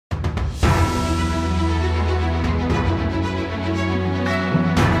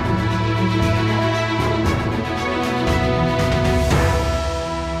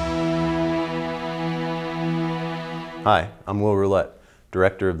Hi, I'm Will Roulette,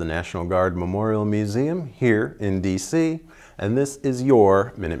 Director of the National Guard Memorial Museum here in DC, and this is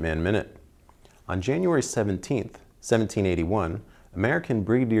your Minuteman Minute. On January 17th, 1781, American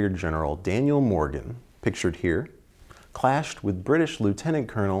Brigadier General Daniel Morgan, pictured here, clashed with British Lieutenant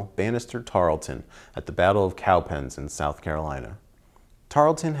Colonel Banastre Tarleton at the Battle of Cowpens in South Carolina.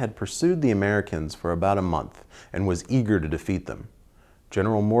 Tarleton had pursued the Americans for about a month and was eager to defeat them.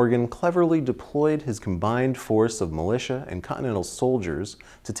 General Morgan cleverly deployed his combined force of militia and Continental soldiers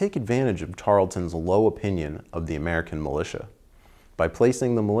to take advantage of Tarleton's low opinion of the American militia. By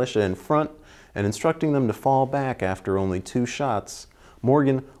placing the militia in front and instructing them to fall back after only 2 shots,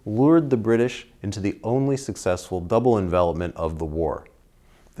 Morgan lured the British into the only successful double envelopment of the war.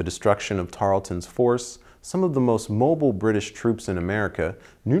 The destruction of Tarleton's force, some of the most mobile British troops in America,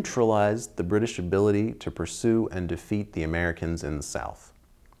 neutralized the British ability to pursue and defeat the Americans in the South.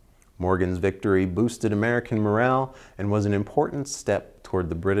 Morgan's victory boosted American morale and was an important step toward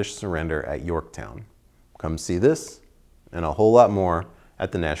the British surrender at Yorktown. Come see this and a whole lot more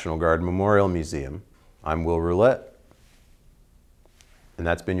at the National Guard Memorial Museum. I'm Will Roulette, and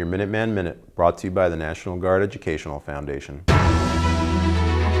that's been your Minuteman Minute, brought to you by the National Guard Educational Foundation.